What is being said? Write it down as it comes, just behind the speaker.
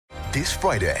This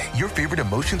Friday, your favorite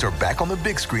emotions are back on the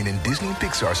big screen in Disney and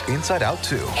Pixar's Inside Out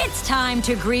 2. It's time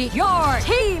to greet your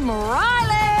Team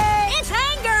Riley. It's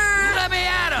anger. Let me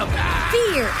at him.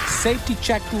 Fear. Safety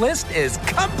checklist is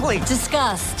complete.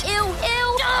 Disgust. Ew.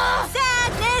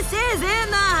 Sadness is in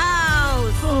the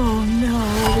house. Oh, no.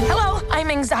 Hello, I'm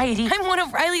anxiety. I'm one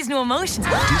of Riley's new emotions.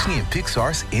 Disney and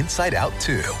Pixar's Inside Out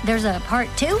 2. There's a part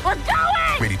 2? We're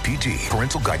going! Rated PG.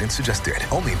 Parental guidance suggested.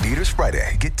 Only in theaters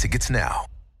Friday. Get tickets now.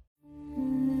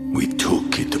 We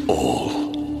took it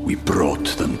all. We brought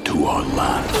them to our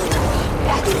land.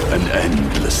 An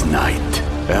endless night,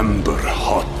 ember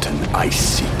hot and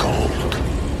icy cold.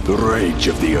 The rage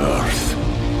of the earth.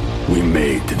 We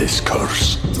made this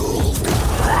curse.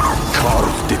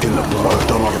 Carved it in the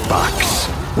blood on our backs.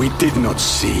 We did not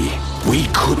see. We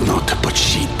could not, but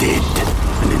she did.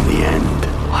 And in the end...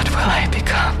 What will I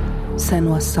become?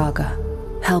 Senua's Saga.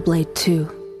 Hellblade 2.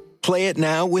 Play it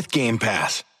now with Game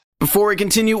Pass. Before we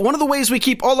continue, one of the ways we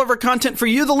keep all of our content for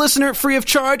you, the listener, free of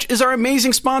charge is our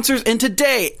amazing sponsors, and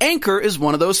today, Anchor is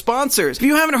one of those sponsors. If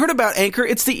you haven't heard about Anchor,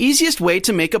 it's the easiest way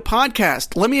to make a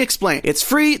podcast. Let me explain. It's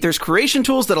free, there's creation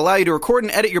tools that allow you to record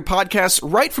and edit your podcasts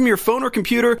right from your phone or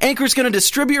computer. Anchor's going to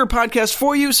distribute your podcast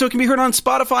for you so it can be heard on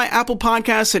Spotify, Apple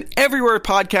Podcasts, and everywhere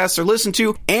podcasts are listened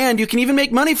to, and you can even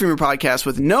make money from your podcast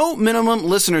with no minimum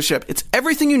listenership. It's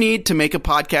everything you need to make a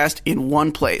podcast in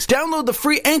one place. Download the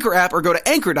free Anchor app or go to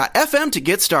anchor.fm to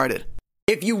get started.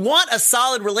 If you want a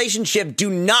solid relationship, do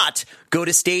not go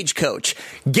to Stagecoach.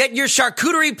 Get your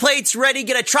charcuterie plates ready,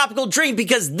 get a tropical drink,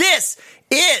 because this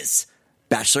is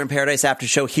Bachelor in Paradise After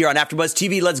Show here on AfterBuzz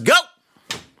TV. Let's go!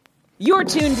 You're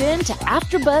tuned in to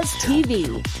AfterBuzz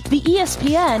TV, the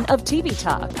ESPN of TV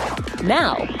talk.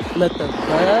 Now, let the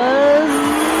buzz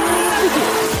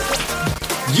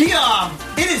begin. Yeah,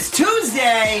 it is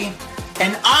Tuesday,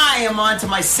 and I am on to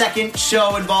my second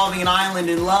show involving an island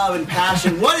in love and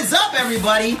passion. What is up,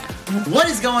 everybody? What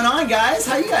is going on, guys?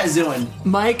 How you guys doing?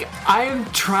 Mike, I am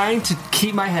trying to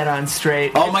keep my head on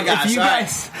straight. Oh my gosh. If you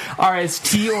guys are as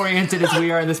tea-oriented as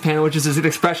we are in this panel, which is an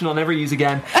expression I'll never use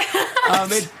again,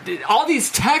 all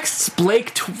these texts,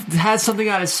 Blake has something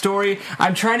on his story.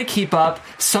 I'm trying to keep up.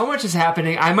 So much is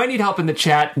happening. I might need help in the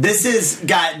chat. This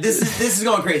is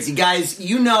going crazy. Guys,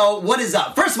 you know what is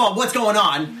up. First of all, what's going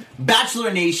on?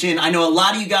 Bachelor Nation, I know a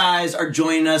lot of you guys are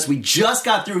joining us. We just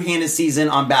got through Hannah's season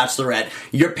on Bachelorette.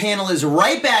 Your panel is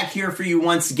right back here for you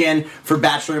once again for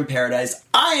Bachelor in Paradise.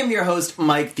 I am your host,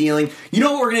 Mike Thieling. You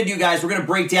know what we're going to do, guys? We're going to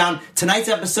break down tonight's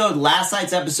episode, last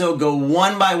night's episode, go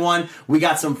one by one. We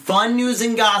got some fun news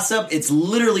and gossip. It's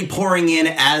literally pouring in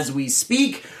as we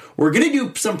speak. We're going to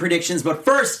do some predictions, but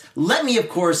first, let me, of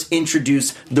course,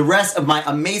 introduce the rest of my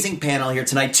amazing panel here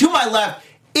tonight. To my left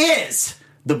is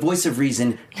the voice of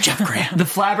reason, Jeff Graham. The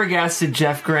flabbergasted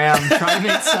Jeff Graham, trying to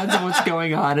make sense of what's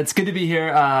going on. It's good to be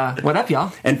here. What up,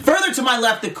 y'all? And further to my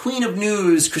left, the queen of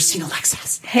news, Christina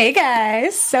Alexis. Hey,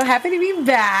 guys. So happy to be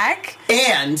back.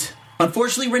 And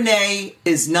unfortunately, Renee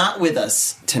is not with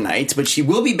us tonight, but she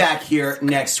will be back here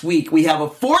next week. We have a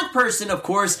fourth person, of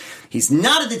course. He's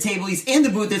not at the table. He's in the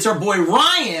booth. It's our boy,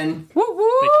 Ryan. Woo woo.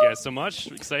 Thank you guys so much.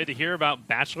 Excited to hear about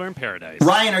Bachelor in Paradise.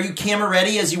 Ryan, are you camera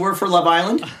ready as you were for Love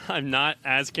Island? I'm not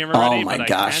as camera ready, but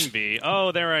gosh. I can be.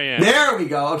 Oh, there I am. There we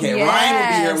go. Okay, yes. Ryan will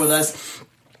be here with us.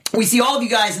 We see all of you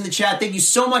guys in the chat. Thank you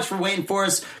so much for waiting for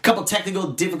us. A couple technical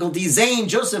difficulties. Zane,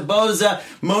 Joseph Boza,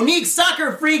 Monique,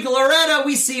 Soccer Freak, Loretta.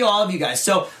 We see all of you guys.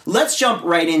 So let's jump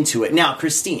right into it. Now,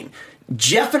 Christine,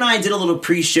 Jeff and I did a little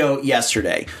pre-show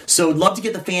yesterday. So I'd love to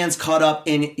get the fans caught up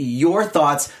in your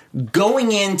thoughts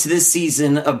going into this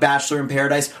season of Bachelor in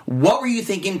Paradise. What were you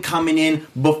thinking coming in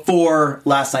before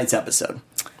last night's episode?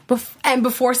 And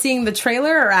before seeing the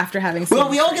trailer or after having seen Well,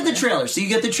 we all get the trailer, so you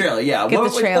get the trailer, yeah. Get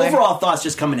the trailer. Overall thoughts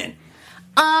just coming in?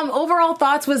 Overall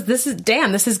thoughts was, this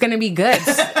is going to be good.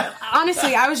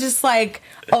 Honestly, I was just like,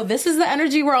 oh, this is the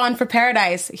energy we're on for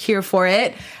Paradise. Here for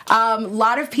it. A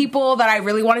lot of people that I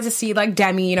really wanted to see, like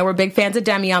Demi, we're big fans of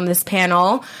Demi on this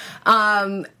panel.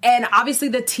 And obviously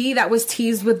the tea that was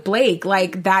teased with Blake,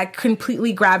 like that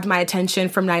completely grabbed my attention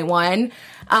from night one.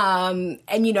 And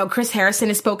Chris Harrison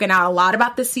has spoken out a lot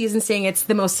about this season, saying it's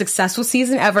the most successful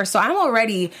season ever. So I'm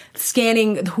already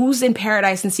scanning who's in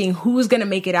Paradise and seeing who's going to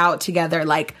make it out together,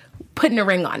 like putting a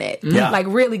ring on it, like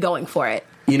really going for it.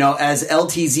 As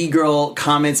LTZ Girl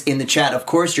comments in the chat, of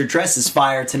course, your dress is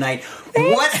fire tonight.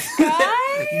 Thanks,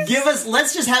 guys.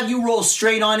 Let's just have you roll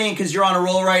straight on in because you're on a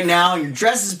roll right now. Your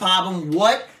dress is popping.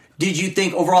 What did you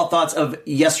think, overall thoughts of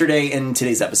yesterday and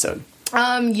today's episode?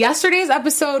 Yesterday's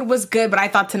episode was good, but I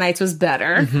thought tonight's was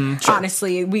better. Mm-hmm, sure.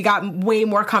 Honestly, we got way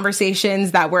more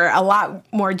conversations that were a lot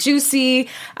more juicy.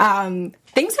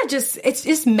 things are it's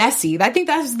just messy. I think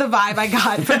that's the vibe I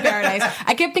got from Paradise.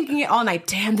 I kept thinking it all night.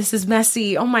 Damn, this is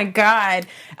messy. Oh my God.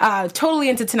 Totally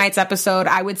into tonight's episode.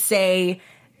 I would say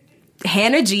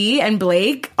Hannah G and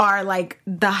Blake are like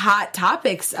the hot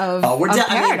topics of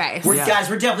Paradise. Guys,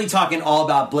 we're definitely talking all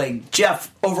about Blake.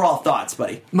 Jeff, overall thoughts,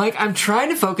 buddy? Mike, I'm trying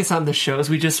to focus on the shows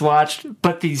we just watched,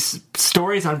 but these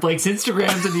stories on Blake's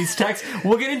Instagrams and these texts,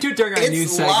 we'll get into it during our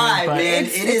news segment. Live, but man.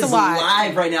 It is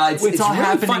live right now. It's all really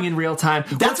happening fun. in real time.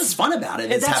 That's what's fun about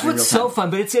it. That's what's so fun,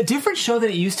 but it's a different show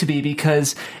than it used to be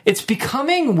because it's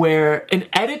becoming where an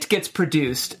edit gets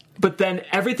produced, but then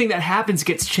everything that happens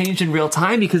gets changed in real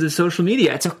time because of social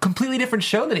media. It's a completely different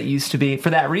show than it used to be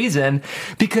for that reason,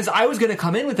 because I was going to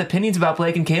come in with opinions about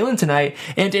Blake and Kaylin tonight,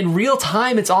 and in real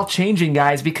time it's all changing,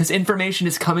 guys, because information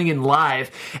is coming in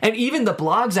live. And even the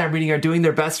blogs I'm reading are doing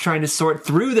their best trying to sort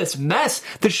through this mess.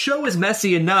 The show is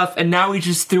messy enough, and now we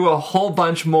just threw a whole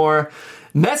bunch more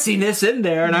messiness in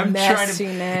there, and I'm trying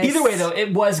to... Either way, though,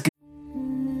 it was good.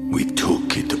 We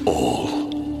took it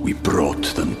all. We brought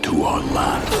them to our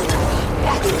land.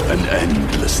 An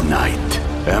endless night,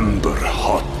 ember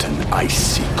hot and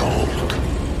icy cold.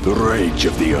 The rage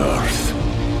of the earth.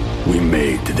 We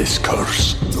made this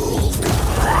curse.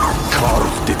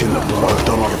 Carved it in the blood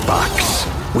on our backs.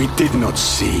 We did not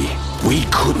see. We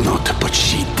could not, but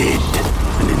she did.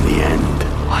 And in the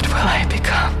end... What will I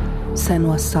become?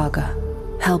 Senua's Saga.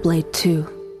 Hellblade 2.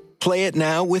 Play it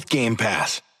now with Game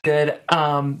Pass. Good.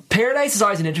 Paradise is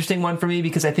always an interesting one for me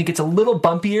because I think it's a little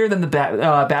bumpier than the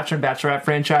Bachelor and Bachelorette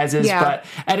franchises, but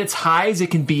at its highs, it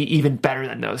can be even better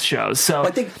than those shows. So I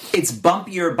think it's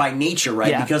bumpier by nature, right?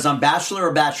 Yeah. Because on Bachelor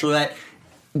or Bachelorette,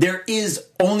 there is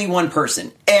only one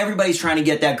person. Everybody's trying to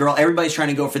get that girl. Everybody's trying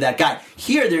to go for that guy.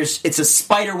 Here, it's a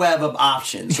spider web of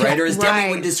options, right? Or as Demi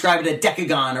would describe it, a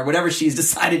decagon, or whatever she's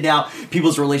decided now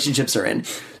people's relationships are in.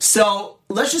 So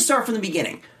let's just start from the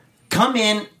beginning. Come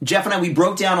in, Jeff and I, we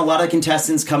broke down a lot of the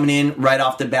contestants coming in right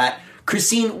off the bat.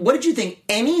 Christine, what did you think?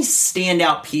 Any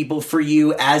standout people for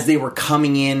you as they were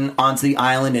coming in onto the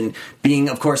island and being,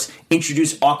 of course,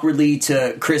 introduced awkwardly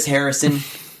to Chris Harrison?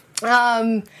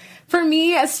 For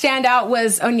me, a standout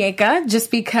was Onyeka,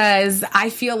 just because I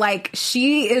feel like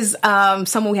she is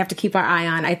someone we have to keep our eye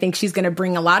on. I think she's going to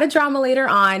bring a lot of drama later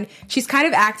on. She's kind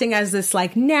of acting as this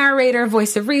like narrator,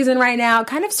 voice of reason right now,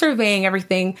 kind of surveying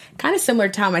everything, kind of similar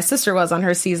to how my sister was on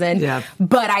her season. Yeah.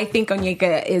 But I think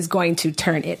Onyeka is going to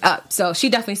turn it up. So she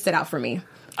definitely stood out for me.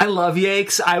 I love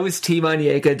Yakes. I was Team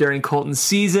Onyeka during Colton's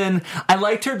season. I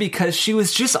liked her because she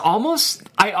was just almost...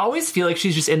 I always feel like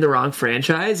she's just in the wrong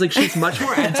franchise. Like, she's much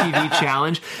more MTV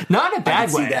Challenge. Not in a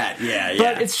bad way. See that. Yeah.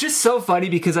 But it's just so funny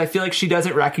because I feel like she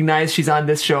doesn't recognize she's on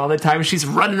this show all the time. She's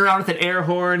running around with an air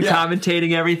horn,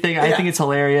 commentating everything. I think it's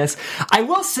hilarious. I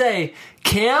will say,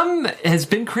 Cam has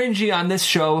been cringy on this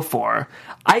show before.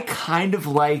 I kind of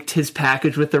liked his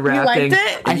package with the rapping. You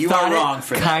liked it? You are wrong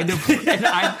for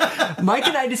that. Mike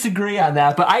and I disagree on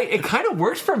that, but it kind of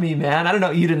worked for me, man. I don't know.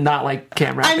 You did not like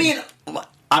Cam rapping. I mean,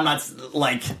 I'm not,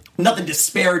 like, nothing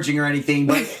disparaging or anything,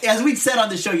 but as we said on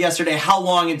the show yesterday, how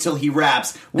long until he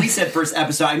raps? We said first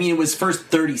episode. I mean, it was first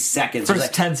 30 seconds.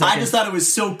 First 10 seconds. I just thought it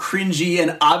was so cringy,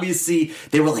 and obviously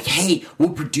they were like, hey, we'll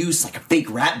produce, like, a fake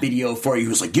rap video for you. He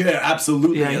was like, yeah,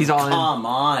 absolutely. Yeah, he's all in. Come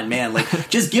on, man. Like,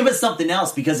 just give us something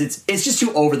else, because it's just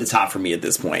too over the top for me at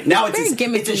this point. Now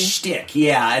it's a shtick.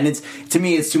 Yeah, and to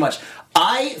me, it's too much.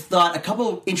 I thought a couple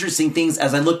of interesting things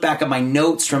as I look back at my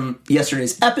notes from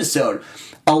yesterday's episode.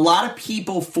 A lot of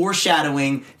people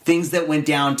foreshadowing things that went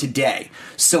down today.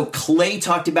 So Clay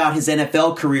talked about his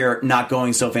NFL career not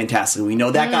going so fantastically. We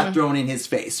know that got thrown in his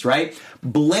face, right?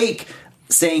 Blake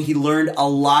saying he learned a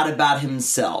lot about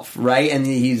himself, right? And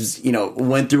he's,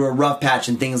 went through a rough patch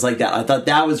and things like that. I thought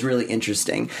that was really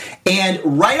interesting. And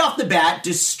right off the bat,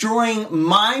 destroying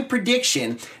my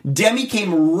prediction, Demi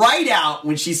came right out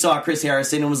when she saw Chris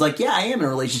Harrison and was like, yeah, I am in a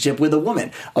relationship with a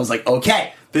woman. I was like,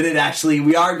 okay, then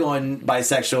we are going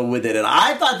bisexual with it. And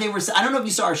I thought they were, I don't know if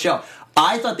you saw our show,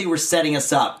 I thought they were setting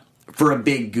us up for a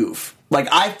big goof. Like,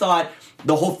 I thought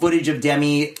the whole footage of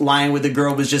Demi lying with the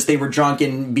girl was just they were drunk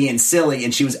and being silly,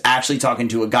 and she was actually talking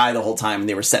to a guy the whole time, and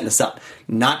they were setting us up.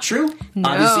 Not true. No.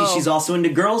 Obviously, she's also into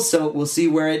girls, so we'll see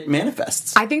where it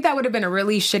manifests. I think that would have been a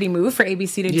really shitty move for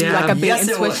ABC to do like a bait and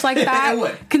switch like that. It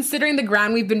would. Considering the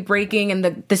ground we've been breaking and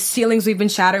the ceilings we've been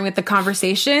shattering with the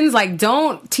conversations, like,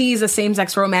 don't tease a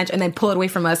same-sex romance and then pull it away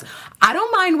from us. I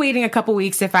don't mind waiting a couple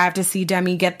weeks if I have to see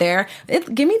Demi get there.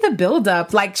 Give me the build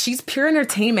up. Like, she's pure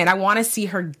entertainment. I want to see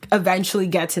her eventually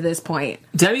get to this point.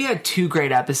 Demi had 2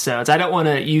 great episodes. I don't want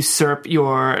to usurp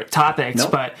your topics,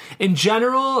 but in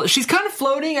general, she's kind of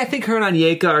floating. I think her and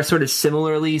Onyeka are sort of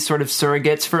similarly sort of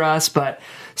surrogates for us, but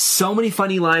so many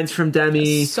funny lines from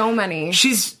Demi. So many.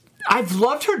 I've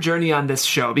loved her journey on this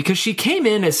show because she came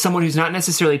in as someone who's not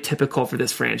necessarily typical for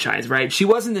this franchise, right? She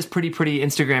wasn't this pretty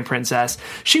Instagram princess.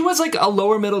 She was like a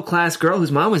lower middle class girl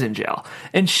whose mom was in jail.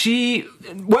 And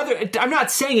I'm not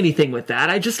saying anything with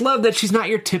that. I just love that she's not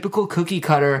your typical cookie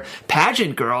cutter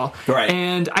pageant girl. Right.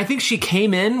 And I think she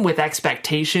came in with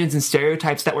expectations and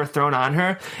stereotypes that were thrown on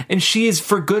her. And she is,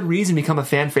 for good reason, become a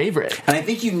fan favorite. And I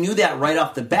think you knew that right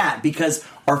off the bat because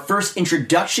our first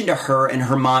introduction to her and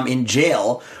her mom in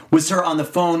jail was her on the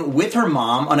phone with her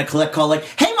mom on a collect call like,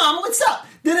 hey, Mom, what's up?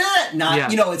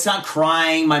 It's not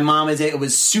crying. My mom it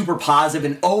was super positive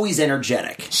and always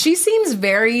energetic. She seems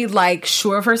very like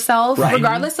sure of herself, right.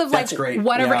 Regardless of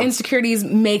whatever insecurities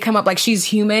may come up. Like, she's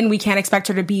human. We can't expect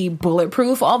her to be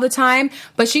bulletproof all the time,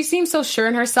 but she seems so sure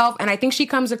in herself. And I think she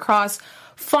comes across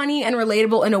funny and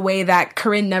relatable in a way that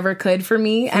Corinne never could for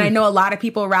me. And I know a lot of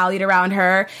people rallied around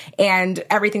her and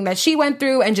everything that she went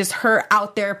through and just her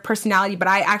out there personality. But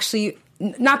I actually,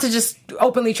 not to just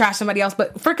openly trash somebody else,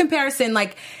 but for comparison,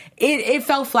 like, it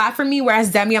fell flat for me,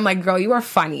 whereas Demi, I'm like, girl, you are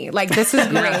funny. Like, this is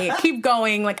great. Keep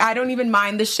going. Like, I don't even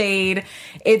mind the shade.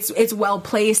 It's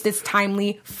well-placed. It's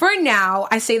timely. For now,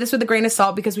 I say this with a grain of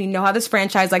salt because we know how this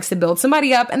franchise likes to build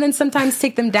somebody up and then sometimes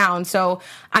take them down. So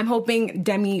I'm hoping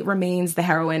Demi remains the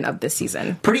heroine of this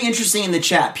season. Pretty interesting in the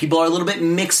chat. People are a little bit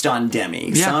mixed on Demi.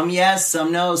 Yeah. Some yes,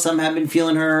 some no. Some haven't been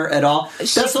feeling her at all.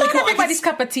 She's not everybody's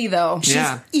cup of tea, though. She's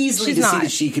easily to see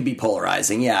that she could be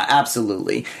polarizing. Yeah,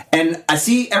 absolutely. And I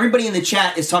see everybody in the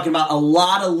chat is talking about a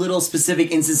lot of little specific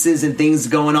instances and things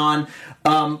going on.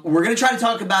 We're going to try to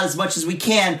talk about as much as we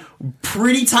can.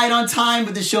 Pretty tight on time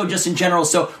with the show just in general.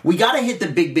 So we got to hit the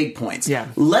big points. Yeah.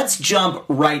 Let's jump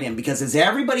right in because as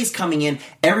everybody's coming in,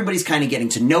 everybody's kind of getting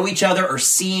to know each other or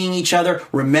seeing each other,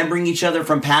 remembering each other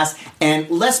from past. And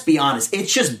let's be honest,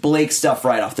 it's just Blake stuff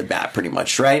right off the bat pretty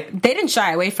much, right? They didn't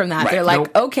shy away from that. Right. They're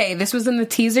like, okay, this was in the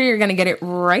teaser. You're going to get it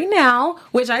right now,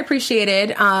 which I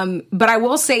appreciated. But I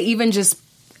will say even just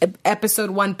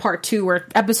episode 1, part 2, or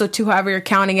episode 2, however you're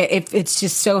counting it, it's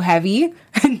just so heavy.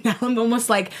 And now I'm almost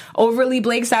like overly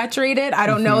Blake saturated. I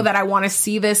don't know that I want to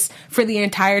see this for the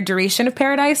entire duration of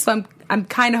Paradise. So I'm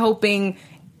kind of hoping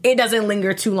it doesn't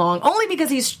linger too long, only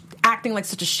because he's acting like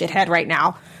such a shithead right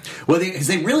now. Well,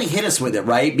 they really hit us with it,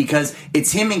 right? Because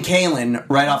it's him and Kaylin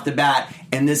right off the bat,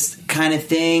 and this kind of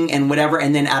thing and whatever,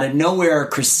 and then out of nowhere,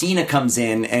 Christina comes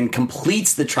in and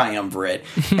completes the triumvirate,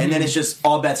 and then it's just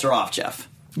all bets are off, Jeff.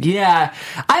 Yeah,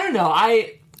 I don't know.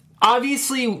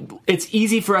 Obviously, it's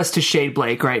easy for us to shade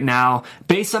Blake right now.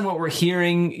 Based on what we're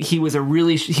hearing, he's been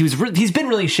really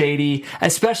shady,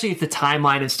 especially if the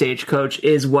timeline of Stagecoach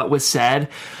is what was said.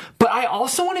 But I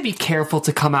also want to be careful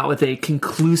to come out with a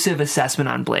conclusive assessment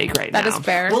on Blake right now. That is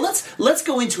fair. Well, let's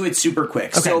go into it super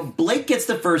quick. Okay. So Blake gets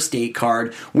the first date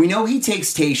card. We know he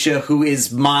takes Tayshia, who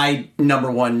is my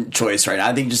number one choice right now.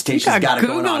 I think just Tayshia's got it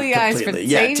going on completely.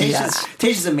 Yeah,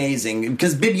 Tayshia's amazing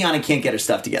because Bibiana can't get her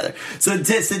stuff together. So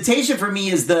Tayshia for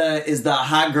me is the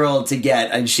hot girl to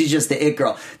get, and she's just the it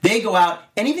girl. They go out.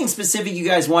 Anything specific you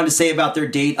guys wanted to say about their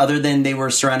date other than they were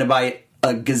surrounded by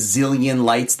a gazillion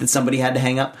lights that somebody had to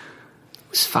hang up?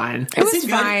 It was fine. It was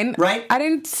fine, right? I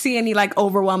didn't see any like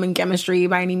overwhelming chemistry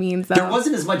by any means, though. There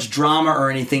wasn't as much drama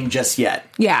or anything just yet.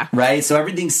 Yeah. Right? So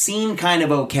everything seemed kind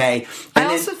of okay. I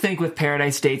also think with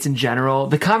Paradise dates in general,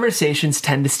 the conversations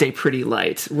tend to stay pretty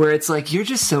light, where it's like, you're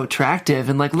just so attractive,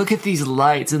 and like, look at these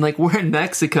lights, and like, we're in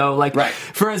Mexico. Like, right.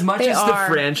 For as much as the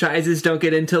franchises don't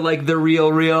get into like the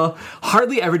real,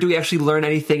 hardly ever do we actually learn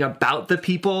anything about the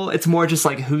people. It's more just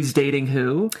like, who's dating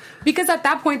who. Because at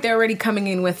that point, they're already coming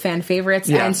in with fan favorites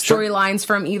and storylines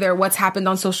from either what's happened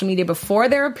on social media before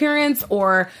their appearance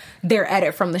or their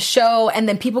edit from the show, and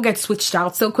then people get switched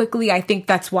out so quickly. I think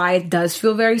that's why it does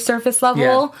feel very surface level.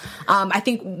 Yeah. I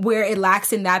think where it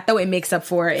lacks in that, though, it makes up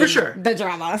for sure the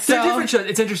drama. So they're different shows.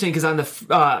 It's interesting because on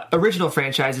the original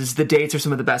franchises, the dates are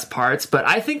some of the best parts, but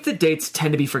I think the dates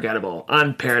tend to be forgettable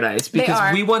on Paradise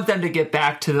because we want them to get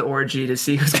back to the orgy to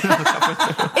see who's going to hook up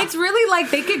with them. It's really like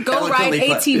they could go ride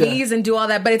ATVs and do all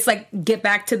that, but it's like get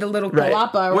back to the little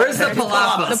palapa. Where's the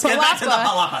palapa? The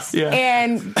palapa. Yeah.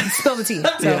 And spill the tea.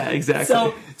 Yeah,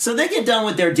 exactly. So they get done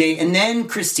with their date, and then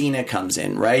Christina comes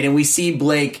in, right? And we see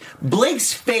Blake.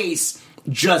 Blake's face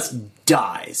just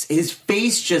dies. His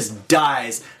face just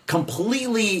dies.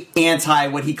 Completely anti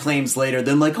what he claims later.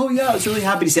 Then like, oh yeah, I was really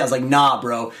happy to see. I was like, nah,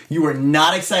 bro, you were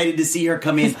not excited to see her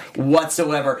come in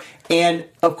whatsoever. And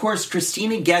of course,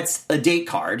 Christina gets a date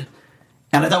card.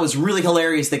 And I thought it was really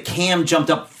hilarious that Cam jumped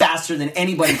up faster than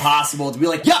anybody possible to be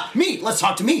like, yeah, me, let's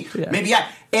talk to me. Yeah. Maybe I.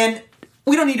 And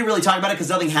we don't need to really talk about it because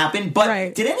nothing happened.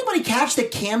 But did anybody catch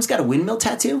that Cam's got a windmill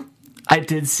tattoo? I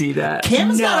did see that.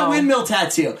 Cam's got a windmill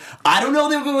tattoo. I don't know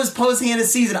if it was post-Hannah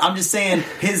season. I'm just saying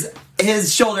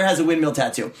his shoulder has a windmill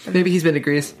tattoo. Maybe he's been to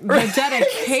Greece. The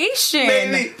dedication.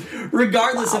 Maybe.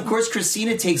 Regardless, of course,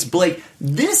 Christina takes Blake.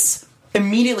 This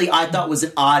immediately I thought was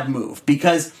an odd move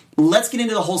because let's get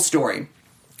into the whole story.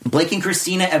 Blake and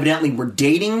Christina evidently were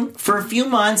dating for a few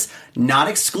months, not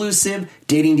exclusive,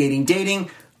 dating,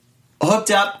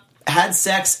 hooked up, had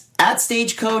sex at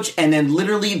Stagecoach, and then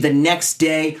literally the next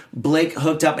day, Blake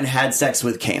hooked up and had sex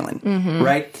with Kaylin.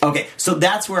 Right? Okay, so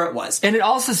that's where it was. And it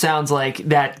also sounds like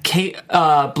that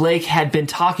Blake had been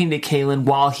talking to Kaylin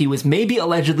while he was maybe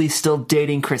allegedly still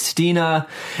dating Christina.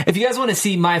 If you guys want to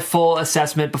see my full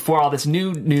assessment before all this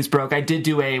new news broke, I did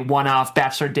do a one-off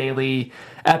Bachelor Daily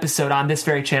episode on this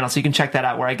very channel, so you can check that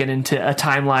out where I get into a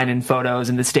timeline and photos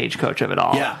and the Stagecoach of it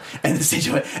all. Yeah, and the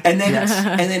Stagecoach. And then,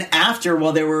 and then after,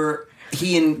 while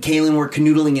he and Kaylin were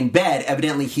canoodling in bed,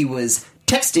 evidently he was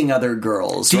texting other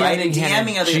girls, right? And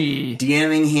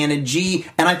DMing Hannah G.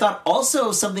 And I thought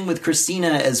also something with Christina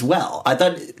as well. I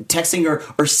thought texting her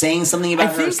or saying something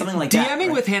about her or something like that.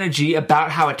 DMing with Hannah G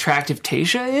about how attractive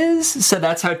Tasha is. So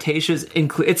that's how Tasha's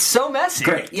it's so messy.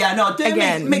 Great. Yeah, no,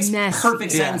 it makes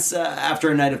perfect sense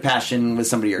after a night of passion with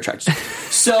somebody you're attracted to.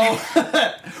 So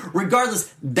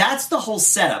regardless, that's the whole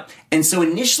setup. And so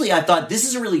initially I thought this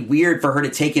is really weird for her to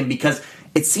take him because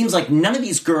it seems like none of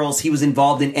these girls he was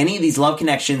involved in any of these love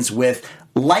connections with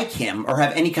like him or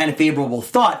have any kind of favorable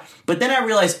thought. But then I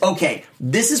realized, okay,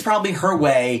 this is probably her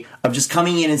way of just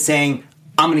coming in and saying,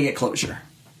 I'm going to get closure.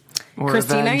 Or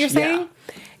Christina, revenge. You're saying?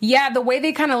 Yeah, the way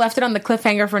they kind of left it on the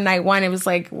cliffhanger for night one, it was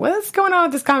like, what's going on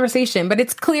with this conversation? But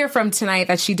it's clear from tonight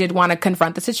that she did want to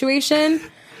confront the situation.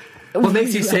 What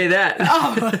makes you say that?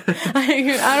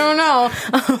 I don't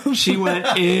know. She went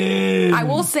in. I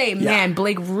will say, man,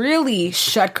 Blake really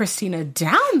shut Christina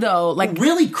down, though. Like,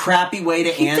 really crappy way to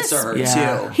answer her,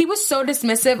 too. He was so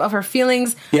dismissive of her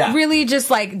feelings. Yeah. Really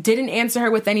just, like, didn't answer her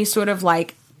with any sort of,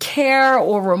 like, care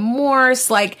or remorse.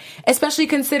 Like, especially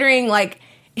considering, like,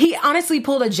 he honestly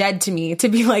pulled a Jed to me to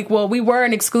be like, well, we were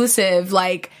an exclusive,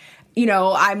 like, you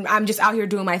know, I'm just out here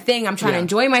doing my thing. I'm trying to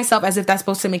enjoy myself, as if that's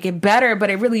supposed to make it better, but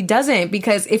it really doesn't,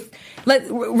 because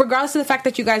regardless of the fact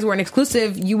that you guys weren't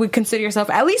exclusive, you would consider yourself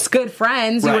at least good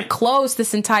friends. Right. You were close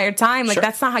this entire time. Like,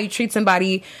 that's not how you treat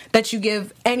somebody that you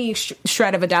give any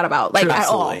shred of a doubt about, like, at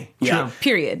all. Yeah.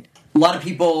 Period. A lot of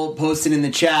people posted in the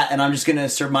chat, and I'm just going to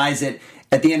surmise it.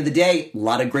 At the end of the day, a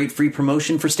lot of great free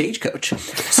promotion for Stagecoach.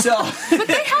 So, but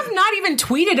they have not even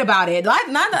tweeted about it.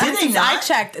 I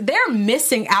checked. They're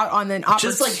missing out on an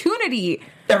opportunity. Like,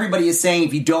 everybody is saying,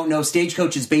 if you don't know,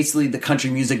 Stagecoach is basically the country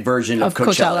music version of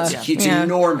Coachella. It's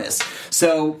enormous.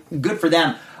 So good for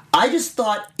them. I just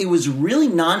thought it was really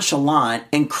nonchalant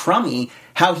and crummy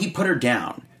how he put her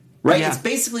down. Right? Yeah. It's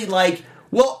basically like,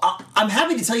 well, I'm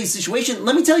happy to tell you the situation.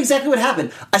 Let me tell you exactly what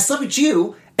happened. I slept with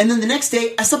you. And then the next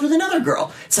day, I slept with another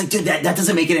girl. It's like, dude, that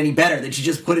doesn't make it any better that you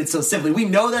just put it so simply. We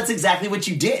know that's exactly what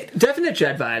you did. Definite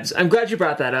Jed vibes. I'm glad you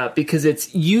brought that up, because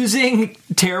it's using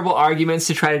terrible arguments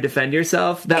to try to defend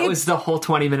yourself. That was the whole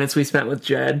 20 minutes we spent with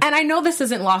Jed. And I know this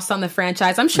isn't lost on the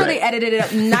franchise. I'm sure they edited it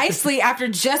up nicely after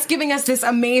just giving us this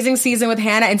amazing season with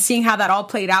Hannah and seeing how that all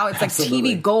played out. It's like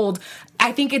TV gold.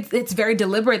 I think it's very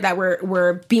deliberate that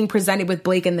we're being presented with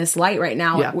Blake in this light right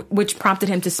now, which prompted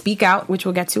him to speak out, which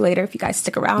we'll get to later if you guys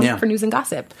stick around for news and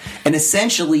gossip. And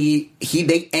essentially,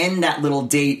 they end that little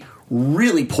date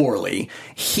really poorly.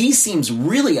 He seems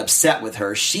really upset with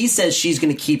her. She says she's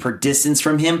going to keep her distance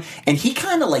from him, and he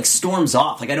kind of like storms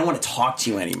off. Like, I don't want to talk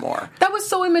to you anymore. That was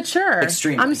so immature.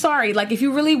 Extremely. I'm sorry. Like, if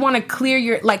you really want to clear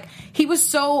your, like, he was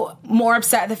so more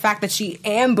upset at the fact that she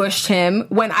ambushed him,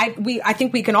 when I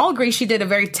think we can all agree she did a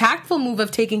very tactful move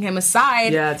of taking him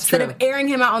aside instead of airing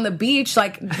him out on the beach.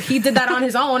 Like, he did that on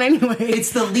his own anyway.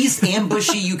 It's the least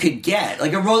ambushy you could get.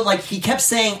 Like, he kept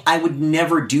saying, I would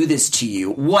never do this to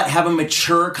you. What, have a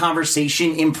mature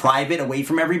conversation in private away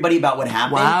from everybody about what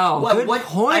happened? Wow, good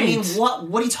point. I mean,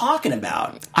 what are you talking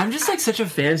about? I'm just like such a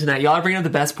fan tonight. Y'all are bringing up the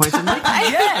best points. I'm like,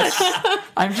 yes.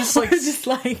 I'm just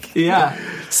like, yeah.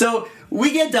 So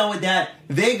we get done with that.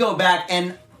 They go back,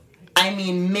 and I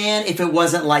mean, man, if it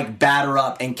wasn't like batter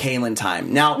up and Kaylin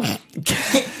time. Now,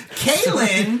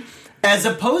 Kaylin as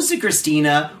opposed to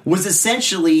Christina, was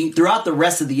essentially, throughout the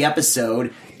rest of the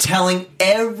episode, telling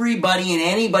everybody and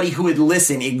anybody who would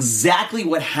listen exactly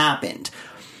what happened.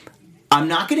 I'm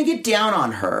not going to get down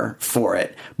on her for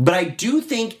it, but I do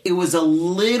think it was a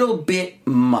little bit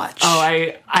much. Oh,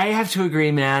 I have to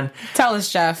agree, man. Tell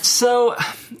us, Jeff. So,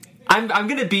 I'm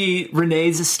going to be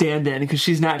Renee's stand-in because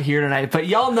she's not here tonight, but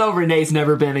y'all know Renee's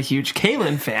never been a huge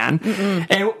Kaylin fan. Mm-mm.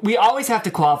 And we always have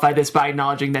to qualify this by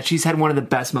acknowledging that she's had one of the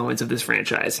best moments of this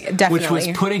franchise. Definitely. Which was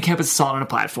putting Campus Assault on a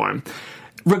platform.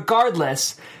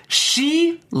 Regardless,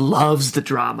 she loves the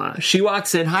drama. She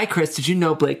walks in, "Hi, Chris, did you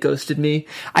know Blake ghosted me?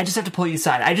 I just have to pull you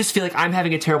aside. I just feel like I'm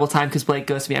having a terrible time because Blake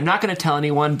ghosted me. I'm not going to tell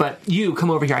anyone, but you, come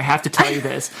over here. I have to tell you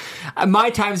this. My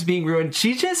time's being ruined."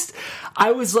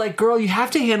 I was like, girl, you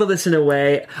have to handle this in a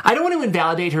way. I don't want to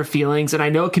invalidate her feelings, and I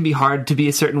know it can be hard to be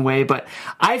a certain way, but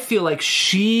I feel like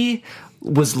she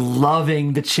was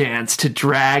loving the chance to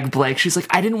drag Blake. She's like,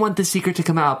 I didn't want the secret to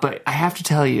come out, but I have to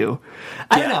tell you.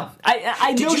 I don't know.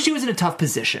 I know she was in a tough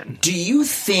position. Do you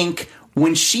think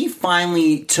when she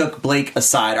finally took Blake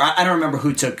aside, or I don't remember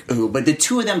who took who, but the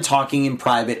two of them talking in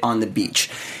private on the beach,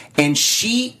 and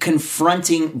she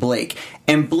confronting Blake,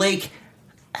 and Blake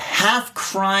half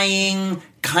crying,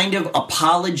 kind of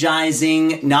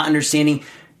apologizing, not understanding.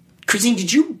 Christine,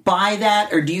 did you buy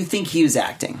that, or do you think he was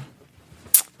acting?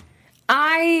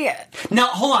 Now,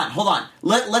 hold on.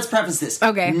 Let's preface this.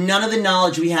 Okay. None of the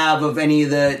knowledge we have of any of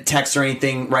the texts or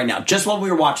anything right now, just while we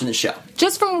were watching the show.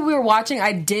 Just from what we were watching,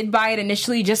 I did buy it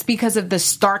initially just because of the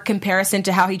stark comparison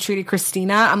to how he treated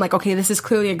Christina. I'm like, okay, this is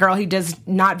clearly a girl he does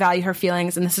not value her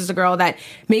feelings, and this is a girl that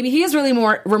maybe he is really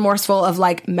more remorseful of,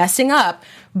 like, messing up.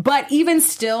 But even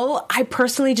still, I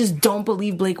personally just don't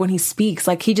believe Blake when he speaks.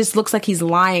 Like, he just looks like he's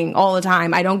lying all the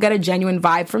time. I don't get a genuine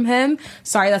vibe from him.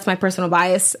 Sorry, that's my personal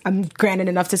bias. I'm granted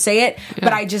enough to say it,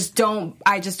 but I just don't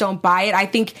buy it. I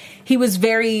think he was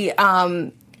very,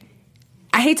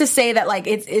 I hate to say that, like,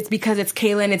 it's because it's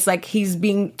Kaylin. It's like he's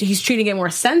treating it more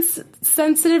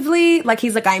sensitively. Like,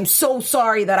 he's like, I'm so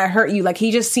sorry that I hurt you. Like,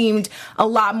 he just seemed a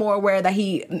lot more aware that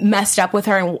he messed up with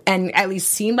her and at least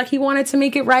seemed like he wanted to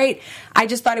make it right. I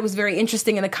just thought it was very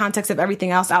interesting in the context of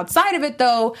everything else outside of it,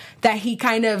 though, that he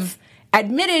kind of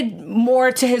admitted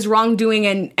more to his wrongdoing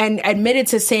and admitted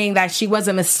to saying that she was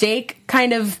a mistake,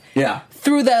 kind of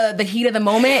through the heat of the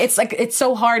moment. It's like, it's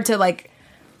so hard to, like,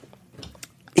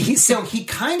 He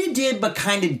kind of did, but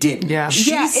kind of didn't. Yeah.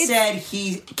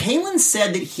 Kaylin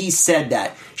said that he said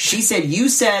that. She said,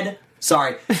 Kaylin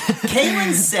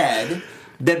said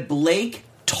that Blake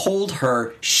told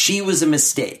her she was a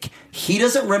mistake. He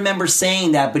doesn't remember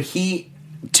saying that, but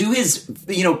to his,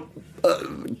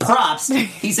 props,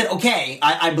 he said, okay,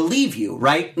 I believe you,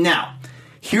 right? Now,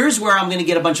 here's where I'm going to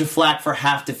get a bunch of flack for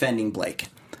half defending Blake.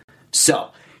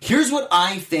 So, here's what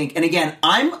I think, and again,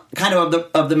 I'm kind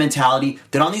of the mentality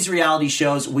that on these reality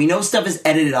shows, we know stuff is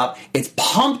edited up, it's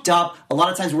pumped up, a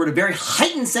lot of times we're at a very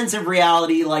heightened sense of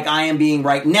reality like I am being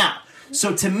right now.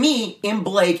 So to me, in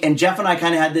Blake, and Jeff and I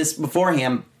kind of had this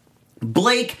beforehand,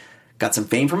 Blake got some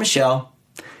fame from a show,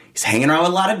 he's hanging around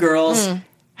with a lot of girls,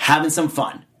 having some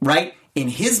fun, right? In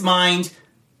his mind,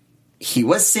 he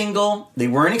was single, they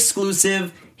weren't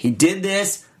exclusive, he did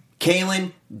this,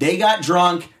 Kaylin, they got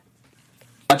drunk,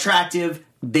 attractive,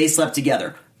 they slept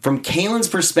together. From Kaylin's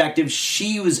perspective,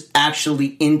 she was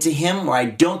actually into him, or I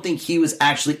don't think he was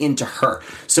actually into her.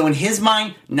 So in his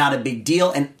mind, not a big deal.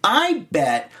 And I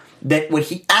bet that what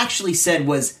he actually said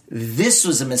was, this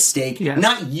was a mistake,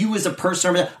 not you as a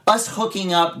person, or us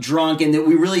hooking up drunk, and that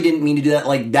we really didn't mean to do that,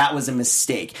 like that was a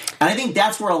mistake. And I think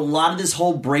that's where a lot of this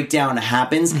whole breakdown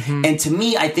happens. And to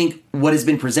me, I think what has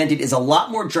been presented is a lot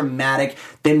more dramatic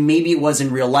than maybe it was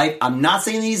in real life. I'm not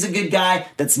saying that he's a good guy.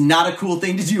 That's not a cool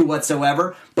thing to do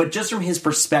whatsoever. But just from his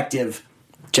perspective,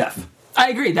 Jeff. I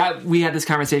agree that we had this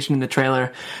conversation in the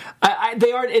trailer.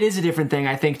 It is a different thing,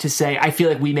 I think, to say, I feel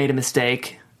like we made a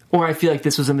mistake, or I feel like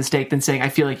this was a mistake, than saying, I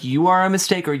feel like you are a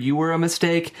mistake, or you were a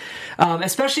mistake.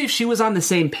 Especially if she was on the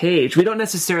same page. We don't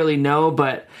necessarily know,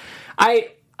 but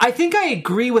I think I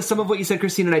agree with some of what you said,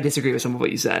 Christine, and I disagree with some of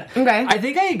what you said. Okay. I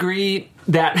think I agree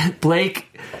that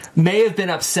Blake may have been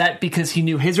upset because he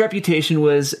knew his reputation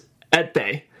was at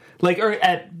bay. Or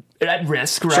at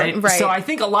risk, right? Sure, right? So I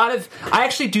think I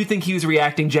actually do think he was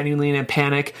reacting genuinely in a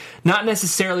panic, not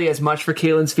necessarily as much for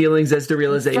Kaylin's feelings as the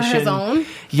realization. For his own?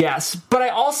 Yes, but I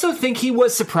also think he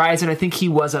was surprised, and I think he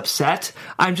was upset.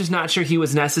 I'm just not sure he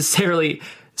was necessarily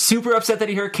super upset that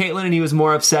he hurt Caitlyn, and he was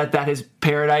more upset that his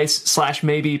paradise /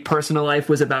 maybe personal life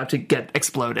was about to get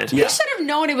exploded. Yeah. He should have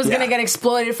known it was going to get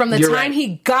exploded from the time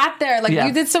he got there. Like,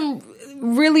 you did some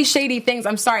really shady things.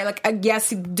 I'm sorry. Like, yes,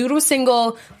 dude was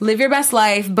single, live your best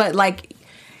life, but like,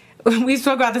 we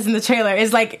spoke about this in the trailer,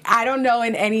 is like, I don't know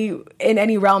in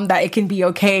any realm that it can be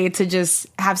okay to just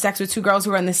have sex with two girls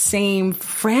who are in the same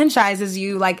franchise as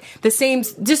you, like the same,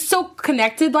 just so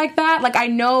connected like that. Like, I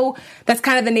know that's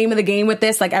kind of the name of the game with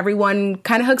this, like everyone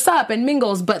kind of hooks up and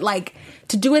mingles, but like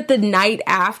to do it the night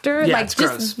after, like it's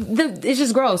just it's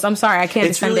just gross. I'm sorry, I can't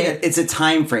defend it. It's a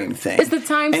time frame thing. It's the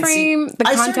time frame, the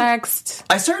context.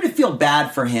 I started to feel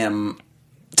bad for him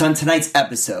on tonight's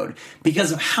episode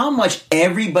because of how much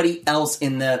everybody else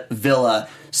in the villa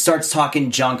starts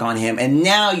talking junk on him, and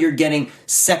now you're getting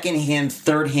secondhand,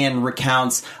 third-hand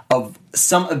recounts of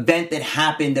some event that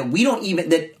happened that we don't even,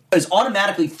 that is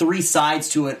automatically 3 sides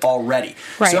to it already.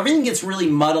 Right. So everything gets really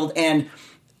muddled, and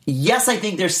yes, I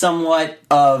think there's somewhat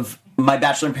of my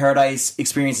Bachelor in Paradise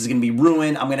experience is going to be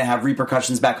ruined. I'm going to have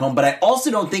repercussions back home. But I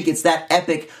also don't think it's that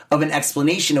epic of an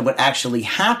explanation of what actually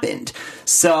happened.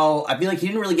 So I feel like he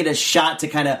didn't really get a shot to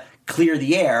kind of clear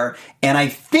the air. And I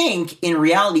think, in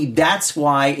reality, that's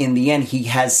why, in the end, he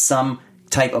has some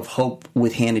type of hope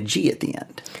with Hannah G at the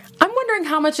end. I'm wondering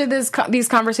how much of these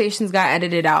conversations got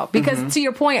edited out. Because to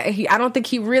your point, I don't think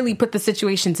he really put the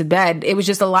situation to bed. It was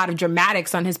just a lot of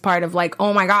dramatics on his part of like,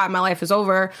 oh my God, my life is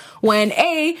over. When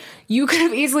A, you could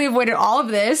have easily avoided all of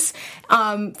this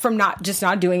from not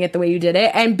doing it the way you did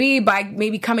it. And B, by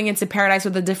maybe coming into Paradise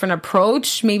with a different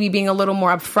approach, maybe being a little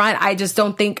more upfront.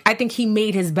 I think he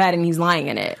made his bed and he's lying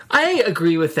in it. I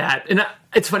agree with that. And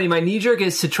it's funny, my knee-jerk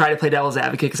is to try to play devil's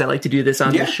advocate because I like to do this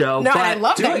on the show. No, I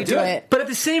love that you do it. But at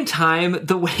the same time,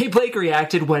 the way Blake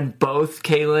reacted when both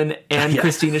Kaylin and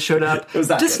Christina showed up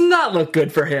does not look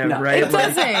good for him, right? It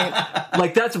doesn't.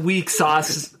 Like, that's weak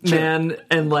sauce, man.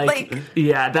 And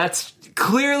that's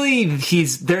clearly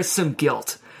there's some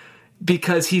guilt.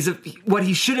 Because what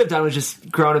he should have done was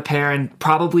just grown a pair and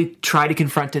probably try to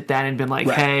confront it then and been like,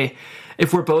 hey,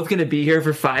 if we're both going to be here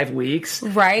for 5 weeks,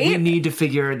 we need to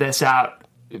figure this out.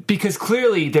 Because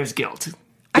clearly there's guilt.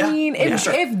 I mean,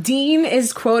 if Dean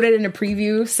is quoted in a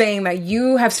preview saying that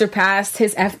you have surpassed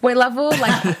his F-boy level,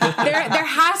 like there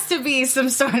has to be some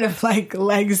sort of like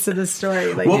legs to the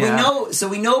story. Like,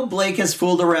 we know Blake has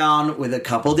fooled around with a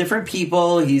couple different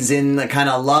people. He's in the kind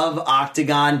of love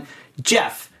octagon.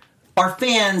 Jeff, our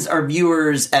fans, our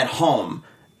viewers at home,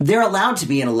 they're allowed to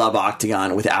be in a love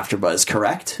octagon with AfterBuzz,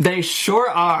 correct? They sure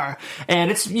are.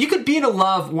 And you could be in a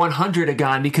love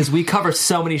 100-agon because we cover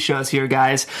so many shows here,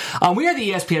 guys. We are the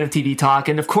ESPN of TV Talk,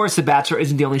 and of course The Bachelor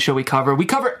isn't the only show we cover. We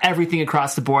cover everything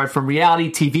across the board, from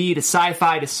reality TV to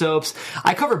sci-fi to soaps.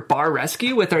 I cover Bar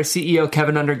Rescue with our CEO,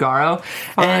 Kevin Undergaro.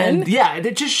 Fun. And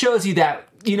it just shows you that,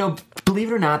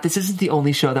 believe it or not, this isn't the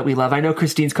only show that we love. I know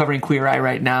Christine's covering Queer Eye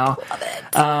right now. Love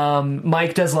it.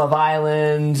 Mike does Love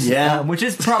Island, which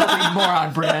is probably more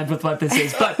on brand with what this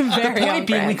is. But the point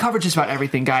being, we cover just about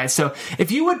everything, guys. So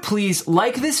if you would please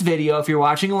like this video if you're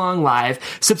watching along live,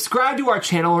 subscribe to our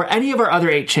channel or any of our other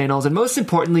 8 channels, and most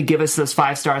importantly, give us those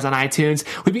 5 stars on iTunes.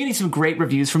 We've been getting some great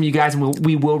reviews from you guys, and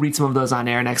we will read some of those on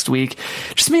air next week.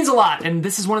 It just means a lot, and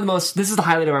this is the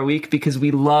highlight of our week because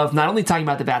we love not only talking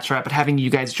about The Bachelorette, but having you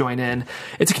guys join in.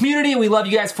 It's a community and we love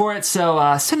you guys for it,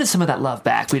 so send us some of that love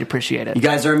back. We'd appreciate it. You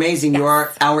guys are amazing. You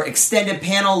are our extended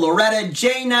panel: Loretta,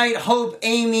 J Knight, Hope,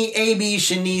 Amy, AB,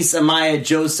 Shanice, Amaya,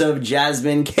 Joseph,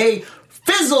 Jasmine, Kay,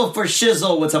 Fizzle for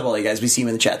Shizzle. What's up, all you guys? We see you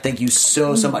in the chat. Thank you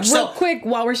so much. Real quick,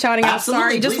 while we're shouting out,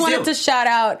 just wanted to shout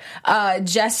out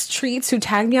Jess Treats, who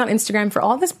tagged me on Instagram for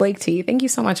all this Blake tea. Thank you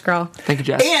so much, girl. Thank you,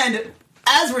 Jess. And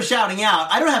as we're shouting out,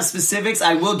 I don't have specifics,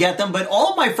 I will get them, but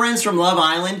all of my friends from Love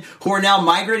Island who are now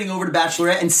migrating over to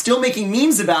Bachelorette and still making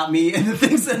memes about me and the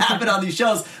things that happen on these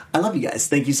shows, I love you guys.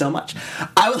 Thank you so much.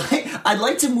 I'd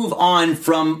like to move on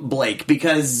from Blake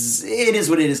because it is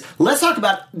what it is. Let's talk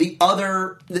about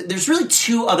there's really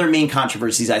 2 other main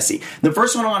controversies I see. The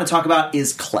first one I want to talk about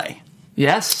is Clay.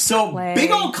 Yes. So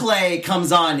big old Clay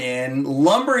comes on in,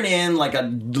 lumbering in like a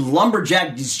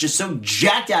lumberjack. He's just so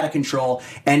jacked out of control,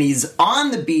 and he's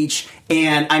on the beach.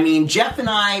 And I mean, Jeff and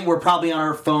I were probably on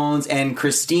our phones, and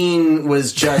Christine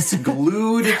was just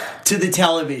glued to the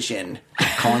television.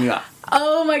 Calling you out.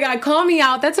 Oh my God, call me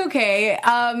out. That's okay.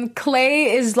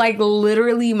 Clay is like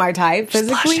literally my type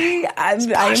physically.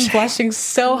 I'm blushing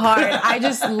so hard. I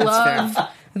just love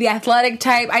the athletic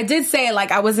type. I did say like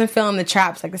I wasn't feeling the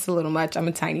traps. Like, it's a little much. I'm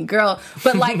a tiny girl,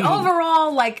 but like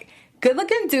overall, like good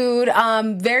looking dude.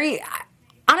 Very.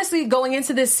 Honestly, going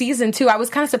into this season too, I was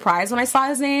kind of surprised when I saw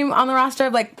his name on the roster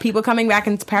of like people coming back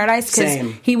into Paradise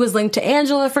because he was linked to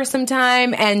Angela for some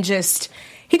time, and just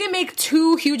he didn't make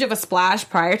too huge of a splash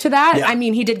prior to that. Yeah. I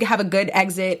mean, he did have a good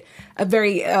exit, a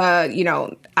very,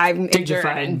 I'm injured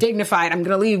and dignified. I'm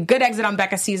going to leave. Good exit on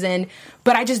Becca's season.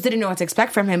 But I just didn't know what to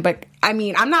expect from him. But, I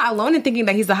mean, I'm not alone in thinking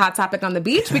that he's the hot topic on the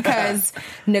beach because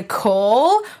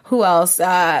Nicole, who else?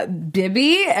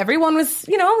 Bibby, everyone was,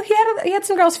 he had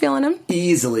some girls feeling him.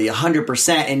 Easily,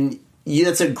 100%. And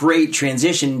that's a great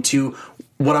transition to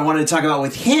what I wanted to talk about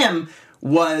with him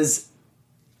was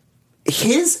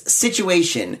his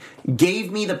situation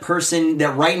gave me the person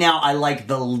that right now I like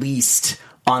the least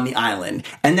on the island.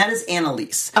 And that is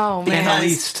Annalise. Oh, man.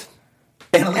 Annalise.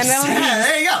 Annalise.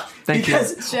 There you go. Thank you.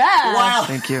 While,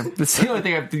 Thank you. That's the only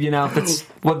thing that's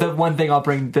the one thing I'll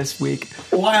bring this week.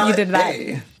 While you did that.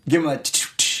 Hey, give him a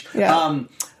yeah.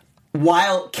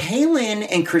 While Kaylin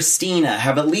and Christina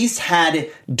have at least had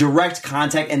direct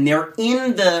contact and they're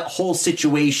in the whole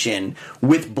situation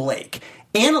with Blake,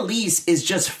 Annalise is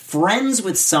just friends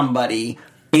with somebody,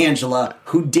 Angela,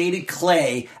 who dated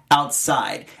Clay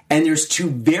outside. And there's two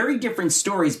very different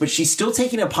stories, but she's still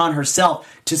taking it upon herself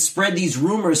to spread these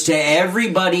rumors to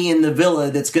everybody in the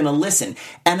villa that's going to listen.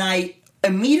 And I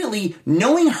immediately,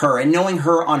 knowing her and knowing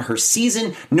her on her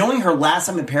season, knowing her last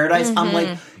time in Paradise, I'm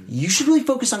like, you should really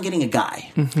focus on getting a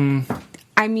guy.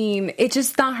 I mean, it's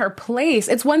just not her place.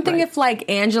 It's one thing if, like,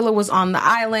 Angela was on the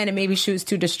island and maybe she was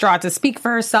too distraught to speak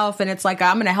for herself and it's like,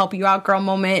 I'm going to help you out, girl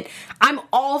moment. I'm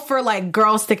all for, like,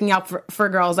 girls sticking out for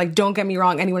girls. Like, don't get me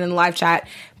wrong, anyone in the live chat.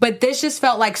 But this just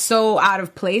felt, like, so out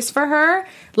of place for her.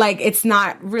 Like, it's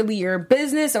not really your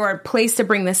business or a place to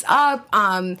bring this up.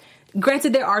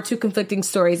 Granted, there are two conflicting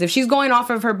stories. If she's going off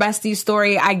of her bestie's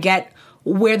story, I get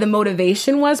where the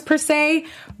motivation was, per se.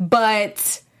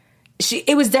 But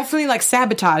it was definitely like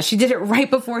sabotage. She did it right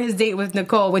before his date with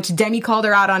Nicole, which Demi called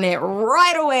her out on it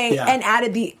right away and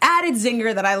added the added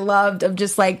zinger that I loved of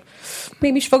just like,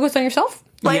 maybe you should focus on yourself.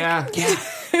 Like, yeah.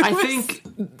 I think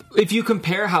if you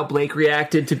compare how Blake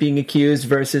reacted to being accused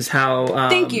versus how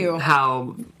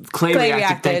how Clay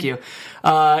reacted. Thank you.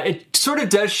 It sort of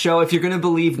does show if you're going to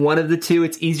believe one of the two,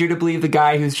 it's easier to believe the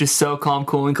guy who's just so calm,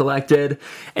 cool, and collected.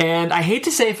 And I hate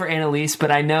to say it for Annalise, but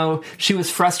I know she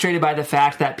was frustrated by the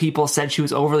fact that people said she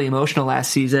was overly emotional last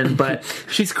season, but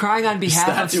she's crying on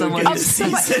behalf of someone.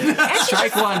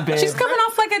 Strike one, babe. She's coming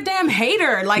off like a damn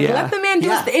hater. Like, let the man do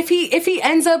his if he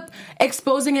ends up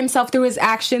exposing himself through his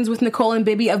actions with Nicole and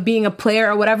Bibby of being a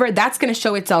player or whatever, that's going to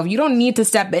show itself. You don't need to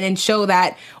step in and show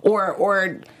that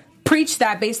or preach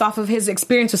that based off of his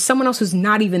experience with someone else who's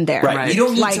not even there. Right. You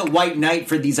don't need to white knight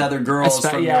for these other girls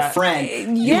from your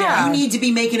friend. Yeah. You need to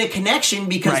be making a connection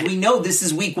because we know this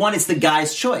is week one. It's the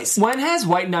guy's choice. When has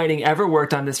white knighting ever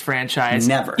worked on this franchise?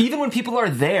 Never. Even when people are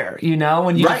there,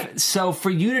 when you so for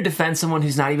you to defend someone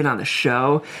who's not even on the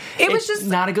show, it was just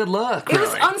not a good look. It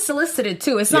was unsolicited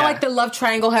too. It's not like the love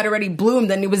triangle had already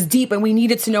bloomed and it was deep and we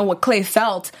needed to know what Clay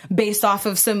felt based off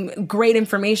of some great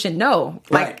information. No.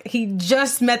 Like he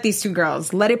just met these two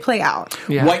girls. Let it play out.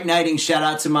 Yeah. White knighting, shout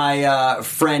out to my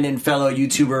friend and fellow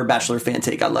YouTuber, Bachelor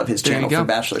Fantake. I love his channel for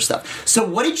Bachelor stuff. So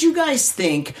what did you guys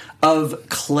think of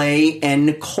Clay and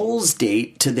Nicole's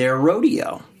date to their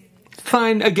rodeo?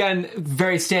 Fine. Again,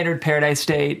 very standard Paradise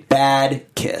date. Bad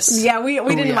kiss. Yeah, we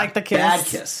didn't like the kiss. Bad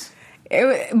kiss.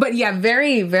 But yeah,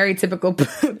 very, very typical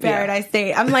Paradise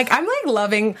date. I'm like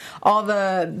loving all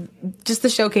the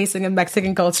showcasing of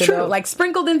Mexican culture, though. Like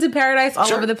sprinkled into Paradise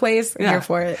all over the place. I'm here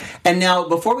for it. And now,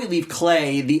 before we leave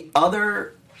Clay, the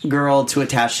other girl to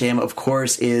attach to him, of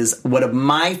course, is one of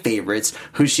my favorites,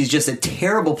 who she's just a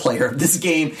terrible player of this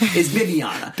game, is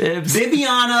Bibiana.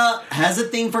 Bibiana has a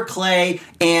thing for Clay,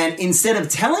 and instead of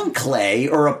telling Clay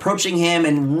or approaching him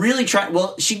and really trying,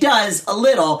 well, she does a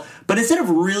little, but instead of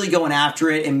really going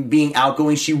after it and being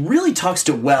outgoing, she really talks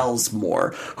to Wells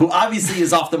more, who obviously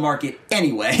is off the market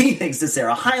anyway, thanks to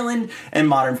Sarah Hyland and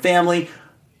Modern Family.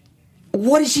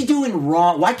 What is she doing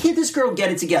wrong? Why can't this girl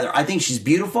get it together? I think she's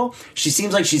beautiful. She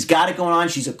seems like she's got it going on.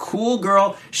 She's a cool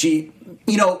girl. She,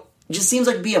 just seems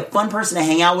like be a fun person to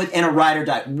hang out with and a ride or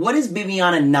die. What is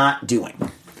Bibiana not doing?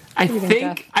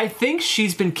 I think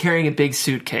she's been carrying a big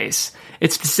suitcase.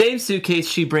 It's the same suitcase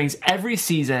she brings every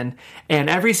season, and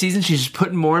every season she's just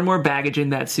putting more and more baggage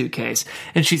in that suitcase.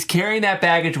 And she's carrying that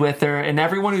baggage with her, and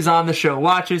everyone who's on the show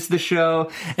watches the show,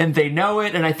 and they know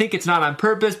it, and I think it's not on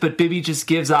purpose, but Bibby just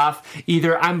gives off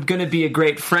either I'm going to be a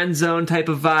great friend zone type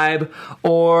of vibe,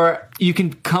 or, you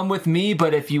can come with me,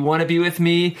 but if you want to be with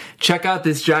me, check out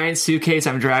this giant suitcase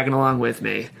I'm dragging along with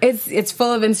me. It's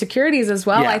full of insecurities as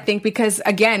well, Yeah. I think, because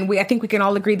again, I think we can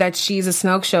all agree that she's a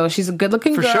Snoke show. She's a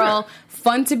good-looking For girl, sure.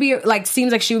 fun to be, like,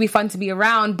 seems like she would be fun to be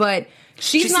around, but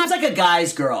She not seems like a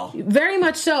guy's girl. very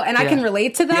much so, and I Yeah. can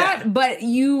relate to that, Yeah. but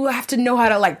you have to know how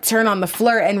to, like, turn on the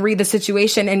flirt and read the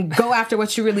situation and go after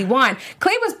what you really want.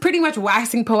 Clay was pretty much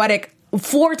waxing poetic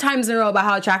 4 times in a row about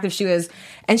how attractive she is,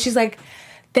 and she's like,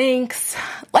 thanks.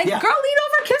 Like, Yeah. girl, lean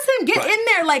over, kiss him, get in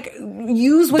there, like,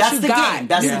 use what That's you the got. game.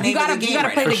 That's the You name gotta, of the game you gotta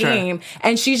right play now. the For sure. game.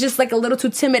 And she's just, like, a little too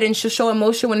timid, and she'll show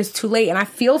emotion when it's too late, and I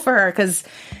feel for her, because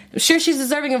sure, she's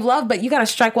deserving of love, but you gotta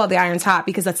strike while the iron's hot,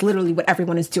 because that's literally what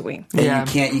everyone is doing. And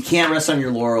Yeah. you can't rest on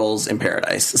your laurels in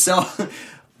Paradise. So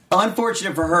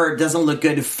unfortunate for her, it doesn't look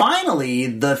good. Finally,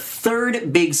 the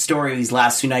third big story of these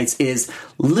last 2 nights is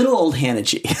little old Hannah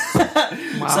G.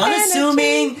 So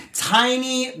unassuming,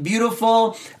 tiny,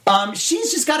 beautiful.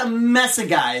 She's just got a mess of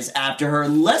guys after her.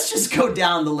 Let's just go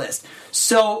down the list.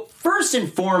 So first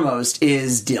and foremost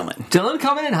is Dylan. Dylan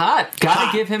coming in hot.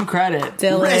 Gotta give him credit.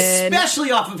 Dylan.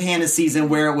 Especially off of Hannah's season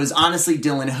where it was honestly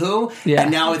Dylan who, Yeah.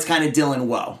 and now it's kind of Dylan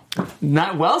whoa.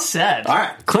 Not well said. All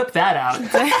right. Clip that out.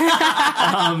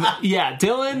 Yeah,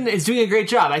 Dylan is doing a great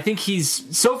job. I think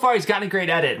so far he's gotten a great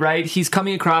edit, right? He's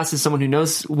coming across as someone who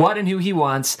knows what and who he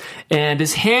wants and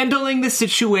is handling the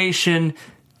situation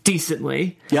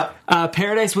decently. Yep.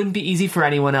 Paradise wouldn't be easy for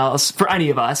anyone else, for any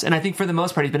of us, and I think for the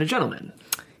most part he's been a gentleman.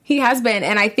 He has been,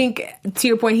 and I think, to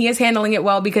your point, he is handling it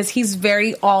well because he's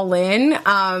very all in.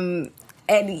 And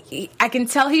I can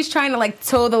tell he's trying to, like,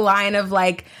 toe the line of,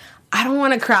 like, I don't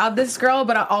want to crowd this girl,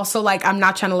 but I also, like, I'm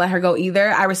not trying to let her go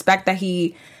either. I respect that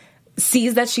he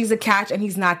sees that she's a catch and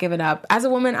he's not giving up. As a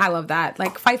woman, I love that.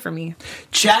 Like, fight for me.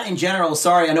 Chat in general,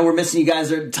 sorry, I know we're missing you guys.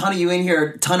 There are a ton of you in here,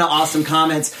 a ton of awesome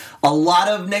comments. A lot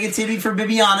of negativity for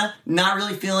Bibiana, not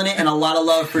really feeling it, and a lot of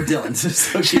love for Dylan.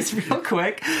 So Just real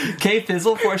quick, Kay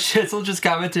Fizzle for Shizzle just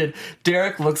commented,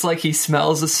 Derek looks like he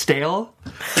smells a stale.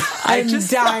 I'm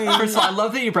dying. First of all, I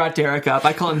love that you brought Derek up.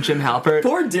 I call him Jim Halpert.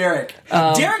 Poor Derek.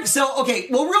 Derek, so, okay,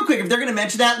 well, real quick, if they're going to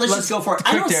mention that, let's just go for it.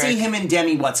 I quick don't see Derek. him and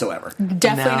Demi whatsoever.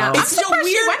 Definitely No. not. It's still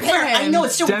weird pair. I know,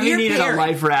 it's still Demi weird needed pair. a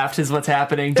life raft is what's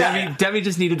happening. Yeah. Demi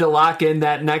just needed to lock in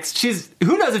that next.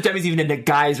 Who knows if Demi's even into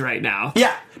guys right now.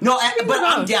 Yeah. No, but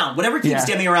I'm knows? down. Whatever keeps Yeah.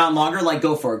 Demi around longer, like,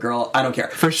 go for it, girl. I don't care.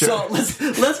 For sure. So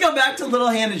let's go back to little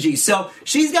Hannah G. So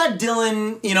she's got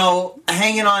Dylan,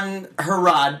 hanging on her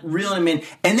rod, reeling him in.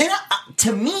 And then,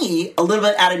 to me, a little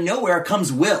bit out of nowhere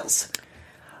comes Wills.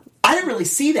 I didn't really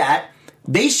see that.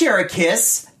 They share a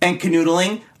kiss and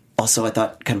canoodling. Also, I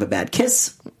thought kind of a bad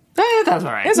kiss. That's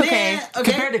all right. It's okay.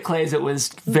 Okay. Compared to Clay's, it was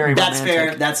very That's romantic.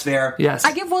 fair. That's fair. Yes.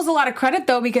 I give Wills a lot of credit,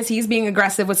 though, because he's being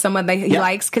aggressive with someone that he Yeah.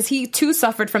 likes, because he, too,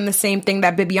 suffered from the same thing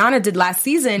that Bibiana did last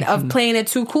season of playing it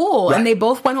too cool. Right. And they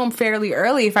both went home fairly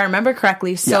early, if I remember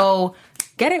correctly. So,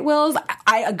 get it, Wills.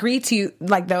 I agree to you,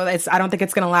 like, though, I don't think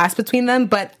it's going to last between them,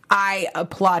 but I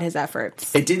applaud his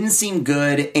efforts. It didn't seem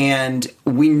good, and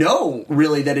we know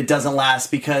really that it doesn't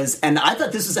last because, and I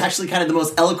thought this was actually kind of the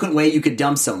most eloquent way you could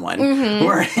dump someone,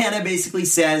 where Hannah basically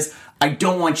says, I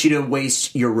don't want you to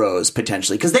waste your rose,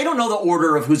 potentially, because they don't know the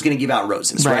order of who's going to give out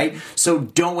roses, right? So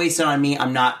don't waste it on me.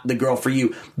 I'm not the girl for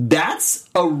you. That's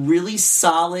a really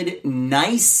solid,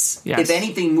 nice, Yes. if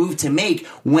anything, move to make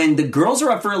when the girls are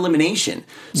up for elimination.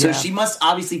 So Yeah. she must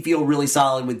obviously feel really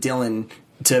solid with Dylan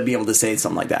to be able to say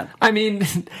something like that. I mean,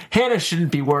 Hannah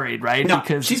shouldn't be worried, right? No,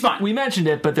 because she's fine. We mentioned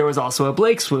it, but there was also a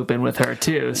Blake swoop in with her,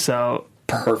 too, so...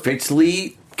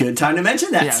 Perfectly good time to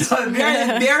mention that. Yes. So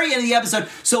very end of the episode.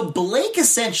 So Blake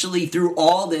essentially through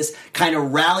all this kind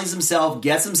of rallies himself,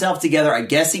 gets himself together. I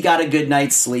guess he got a good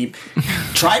night's sleep,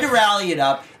 tried to rally it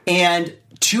up, and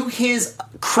to his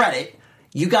credit,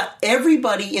 you got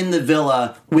everybody in the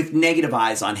villa with negative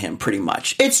eyes on him, pretty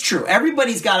much. It's true.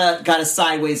 Everybody's got a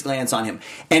sideways glance on him.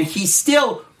 And he's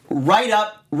still right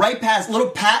up, right past, little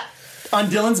pat on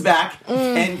Dylan's back,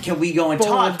 and can we go and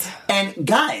talk? And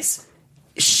guys,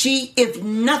 she, if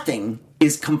nothing,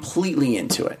 is completely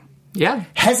into it. Yeah.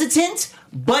 Hesitant,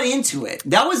 but into it.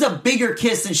 That was a bigger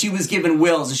kiss than she was giving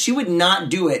Wills. She would not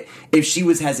do it if she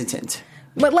was hesitant.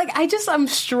 But, like, I'm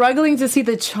struggling to see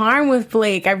the charm with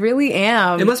Blake. I really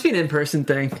am. It must be an in-person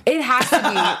thing. It has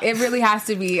to be. It really has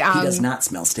to be. He does not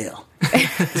smell stale.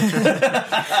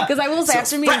 Because I will say,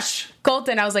 after me fresh.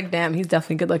 Colton, I was like, damn, he's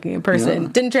definitely good looking in person. Yeah.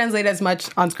 Didn't translate as much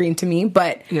on screen to me,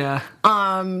 but Yeah. yeah,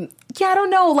 I don't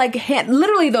know. Like,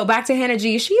 literally though, back to Hannah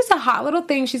G. She's a hot little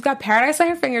thing. She's got paradise at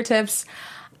her fingertips.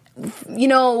 You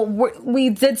know, we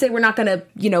did say we're not going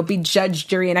to, be judge,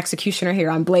 jury, and executioner here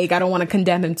on Blake. I don't want to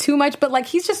condemn him too much, but like,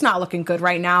 he's just not looking good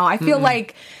right now. I feel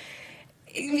like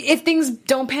if things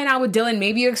don't pan out with Dylan,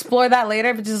 maybe you explore that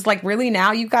later. But just like really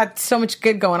now, you've got so much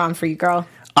good going on for you, girl.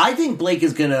 I think Blake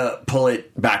is going to pull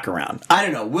it back around. I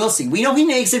don't know. We'll see. We know he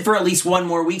makes it for at least one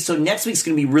more week, so next week's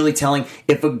going to be really telling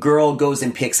if a girl goes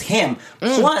and picks him.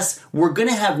 Plus, we're going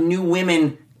to have new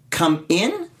women come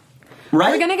in,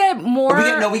 right? We're going to get more...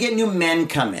 We get new men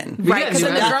come in. Right, because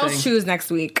the girls choose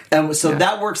next week. So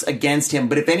that works against him.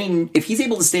 But if he's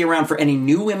able to stay around for any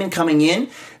new women coming in,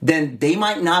 then they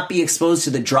might not be exposed to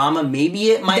the drama. Maybe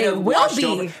it might have washed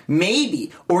over.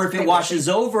 Maybe. Or if it washes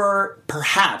over,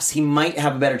 perhaps he might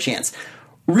have a better chance.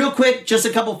 Real quick, just a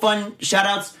couple fun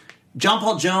shout-outs. John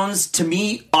Paul Jones, to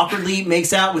me, awkwardly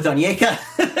makes out with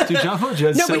Onyeka. Dude, John Paul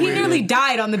Jones No, but he nearly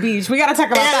died on the beach. We got to talk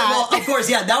about that. Well, of course,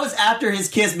 yeah, that was after his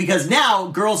kiss because now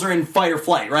girls are in fight or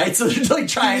flight, right? So they're like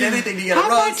trying anything to get a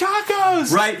rose.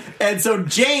 Tacos! Right? And so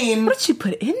Jane... What did she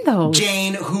put in, though?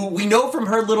 Jane, who we know from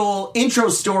her little intro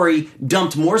story,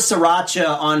 dumped more sriracha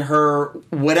on her,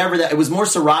 whatever that... It was more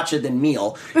sriracha than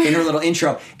meal in her little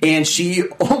intro. And she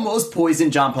almost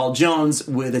poisoned John Paul Jones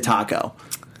with a taco.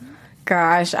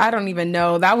 Gosh, I don't even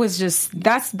know. That was just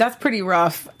that's pretty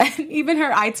rough. And even her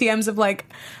ITMs of like,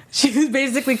 she was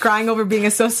basically crying over being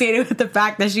associated with the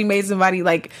fact that she made somebody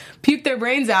like puke their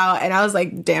brains out. And I was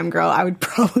like, damn girl, I would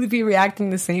probably be reacting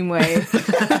the same way.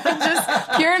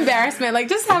 Just pure embarrassment. Like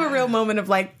just have a real moment of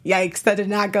like, yikes, that did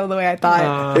not go the way I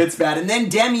thought. It's bad. And then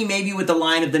Demi maybe with the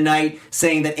line of the night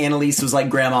saying that Annalise was like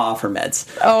grandma off her meds.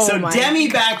 So Demi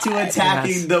back to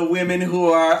attacking the women who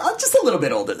are just a little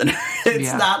bit older than her.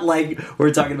 It's not like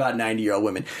we're talking about 90-year-old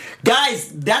women. Guys,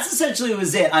 that's essentially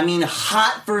was it. I mean,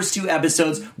 hot first 2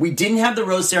 episodes. We didn't have the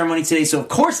rose ceremony today, so of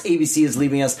course ABC is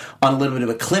leaving us on a little bit of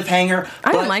a cliffhanger.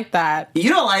 I don't like that. You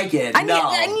don't like it? I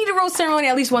need a rose ceremony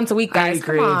at least once a week, guys. I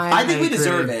agree. Come on. I think we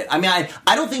deserve it. I mean,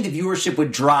 I don't think the viewership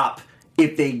would drop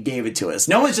if they gave it to us.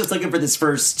 No one's just looking for this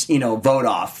first, vote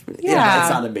off. Yeah. It's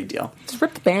not a big deal. Just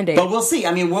rip the Band-Aid. But we'll see.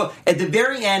 I mean, at the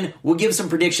very end, we'll give some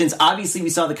predictions. Obviously, we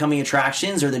saw the coming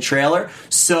attractions or the trailer,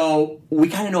 so we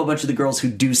kind of know a bunch of the girls who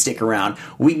do stick around.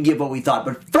 We can give what we thought.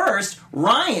 But first,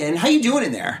 Ryan, how you doing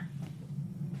in there?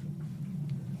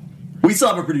 We still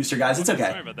have a producer, guys. It's okay.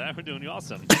 Sorry about that. We're doing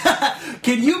awesome.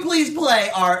 Can you please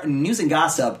play our news and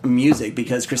gossip music?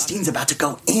 Because Christine's about to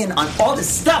go in on all this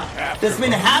stuff that's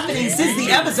been happening since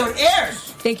the episode aired.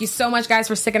 Thank you so much, guys,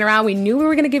 for sticking around. We knew we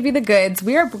were going to give you the goods.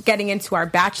 We are getting into our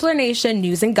Bachelor Nation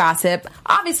news and gossip.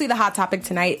 Obviously, the hot topic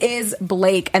tonight is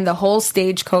Blake and the whole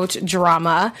Stagecoach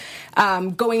drama.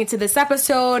 Going into this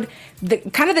episode,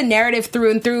 the narrative through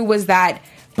and through was that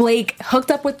Blake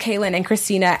hooked up with Kaylin and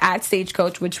Christina at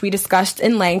Stagecoach, which we discussed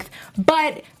in length,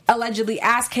 but allegedly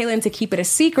asked Kaylin to keep it a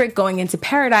secret going into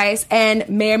Paradise and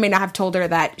may or may not have told her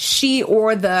that she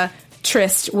or the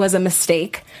tryst was a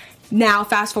mistake. Now,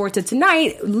 fast forward to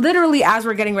tonight, literally as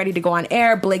we're getting ready to go on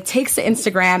air, Blake takes to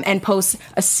Instagram and posts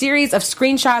a series of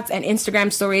screenshots and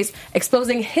Instagram stories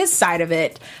exposing his side of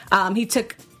it. He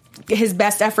took his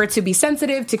best effort to be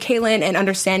sensitive to Kaylin and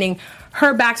understanding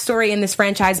her backstory in this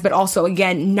franchise, but also,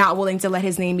 again, not willing to let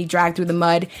his name be dragged through the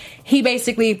mud. He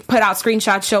basically put out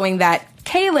screenshots showing that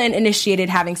Kaylin initiated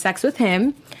having sex with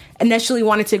him, initially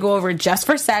wanted to go over just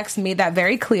for sex, made that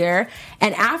very clear,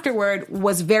 and afterward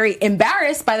was very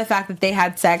embarrassed by the fact that they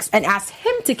had sex and asked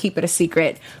him to keep it a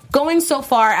secret, going so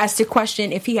far as to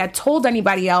question if he had told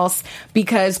anybody else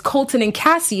because Colton and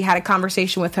Cassie had a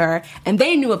conversation with her and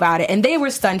they knew about it and they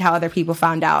were stunned how other people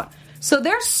found out. So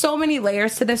there's so many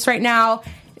layers to this right now.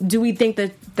 Do we think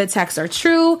that the texts are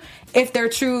true? If they're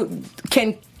true,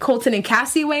 can Colton and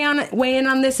Cassie weigh in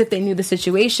on this if they knew the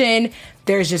situation?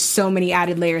 There's just so many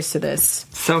added layers to this.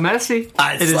 So messy.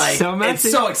 It is so messy.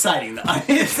 It's so exciting, though.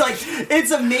 It's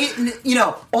amazing.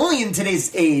 Only in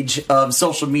today's age of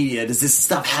social media does this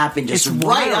stuff happen just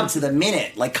right up to the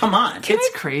minute. Like, come on.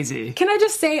 It's crazy. Can I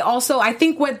just say also, I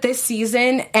think what this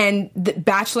season and the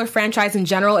Bachelor franchise in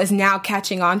general is now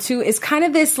catching on to is kind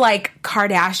of this, like,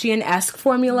 Kardashian-esque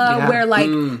formula where, like,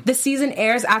 the season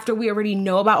airs after we already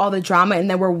know about all the drama and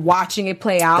then we're watching it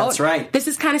play out. That's right. This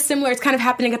is kind of similar. It's kind of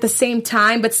happening at the same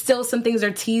time, but still some things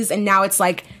are teased and now it's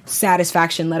like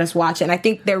satisfaction, let us watch it. And I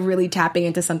think they're really tapping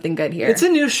into something good here. It's a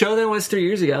new show than it was 3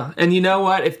 years ago. And you know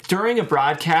what? If during a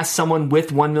broadcast someone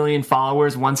with 1 million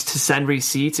followers wants to send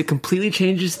receipts, it completely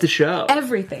changes the show.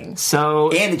 Everything.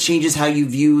 And it changes how you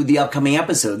view the upcoming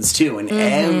episodes too and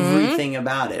everything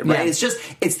about it, right? Yeah.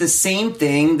 It's the same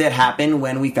thing that happened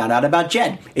when we found out about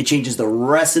Jed. It changes the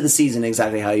rest of the season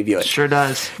exactly how you view it. Sure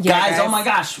does. Guys, oh my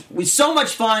gosh, it was so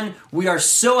much fun. We are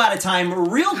so out of time.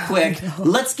 Real quick,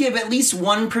 let's give at least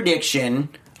one prediction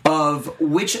of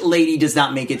which lady does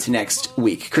not make it to next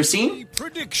week. Christine?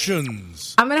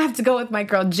 Predictions. I'm going to have to go with my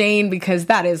girl Jane because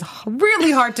that is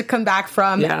really hard to come back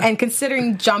from. Yeah. And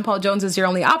considering John Paul Jones is your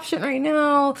only option right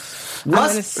now, I'm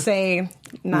going to say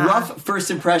nah. Rough first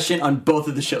impression on both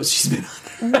of the shows she's been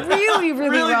on. Really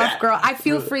rough, bad. girl. I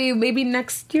feel for you. Maybe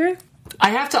next year?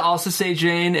 I have to also say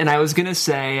Jane, and I was going to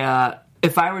say,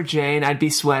 if I were Jane, I'd be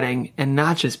sweating, and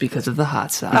not just because of the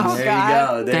hot sauce. Oh, There God. you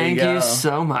go. There Thank you go. you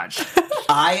so much.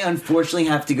 I unfortunately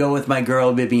have to go with my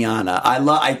girl Bibiana.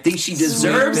 I think she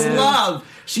deserves Sweet. love.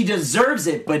 She deserves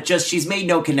it, but just she's made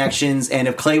no connections. And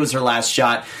if Clay was her last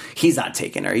shot, he's not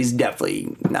taking her. He's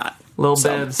definitely not. Little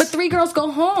bibs. But 3 girls go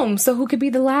home, so who could be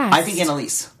the last? I think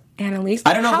Annalise. Annalise.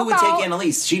 I don't know How who would about- take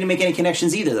Annalise. She didn't make any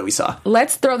connections either that we saw.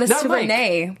 Let's throw this No, to Mike.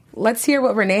 Renee. Let's hear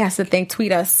what Renee has to think.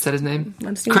 Tweet us. Is that his name?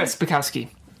 Let's see. Chris Bukowski.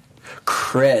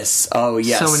 Chris. Oh,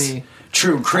 yes. So many.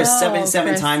 True. Chris. Oh,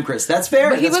 seven-time Chris. That's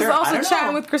fair. But he That's was fair. I also don't chatting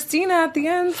know. with Christina at the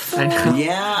end. So. I know.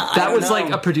 Yeah. I That don't was know. like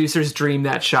a producer's dream,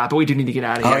 that shot, but we do need to get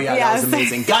out of here. Oh, yeah, Yes. that was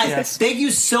amazing. Guys, Yes. thank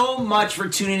you so much for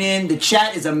tuning in. The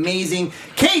chat is amazing.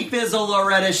 Kate, Bizzle,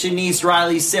 Loretta, Shanice,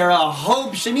 Riley, Sarah,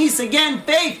 Hope, Shanice again,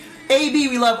 Faith, AB,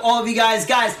 we love all of you guys.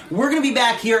 Guys, we're going to be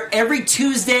back here every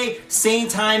Tuesday, same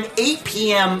time, 8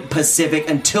 p.m. Pacific.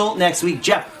 Until next week.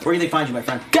 Jeff, where do they find you, my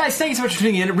friend? Guys, thank you so much for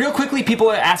tuning in. Real quickly, people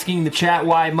are asking in the chat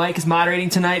why Mike is moderating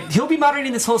tonight. He'll be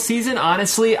moderating this whole season.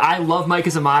 Honestly, I love Mike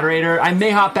as a moderator. I may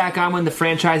hop back on when the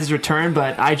franchises return,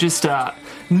 but I just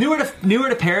newer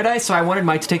to Paradise, so I wanted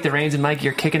Mike to take the reins. And Mike,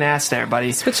 you're kicking ass there,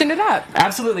 buddy. Switching it up.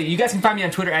 Absolutely. You guys can find me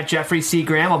on Twitter at Jeffrey C.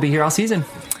 Graham. I'll be here all season.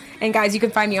 And guys, you can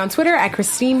find me on Twitter at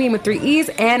Christine Bean with 3 E's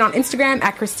and on Instagram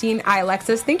at Christine I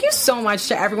Alexis. Thank you so much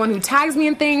to everyone who tags me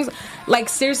in things. Like,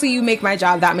 seriously, you make my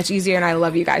job that much easier, and I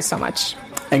love you guys so much.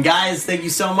 And guys, thank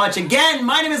you so much. Again,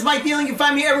 my name is Mike Feeling. You can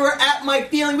find me everywhere at Mike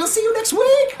Feeling. We'll see you next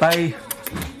week. Bye.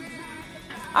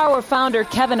 Our founder,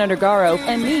 Kevin Undergaro,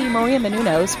 and me, Maria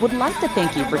Menounos, would like to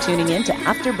thank you for tuning in to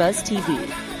AfterBuzz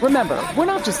TV. Remember, we're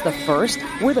not just the first,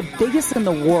 we're the biggest in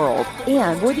the world,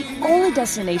 and we're the only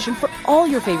destination for all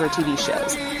your favorite TV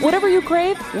shows. Whatever you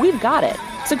crave, we've got it.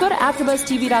 So go to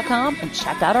AfterBuzzTV.com and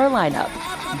check out our lineup.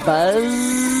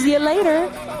 Buzz you later.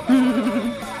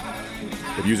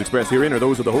 The views expressed herein are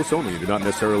those of the hosts only and do not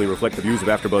necessarily reflect the views of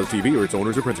AfterBuzz TV or its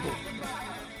owners or principals.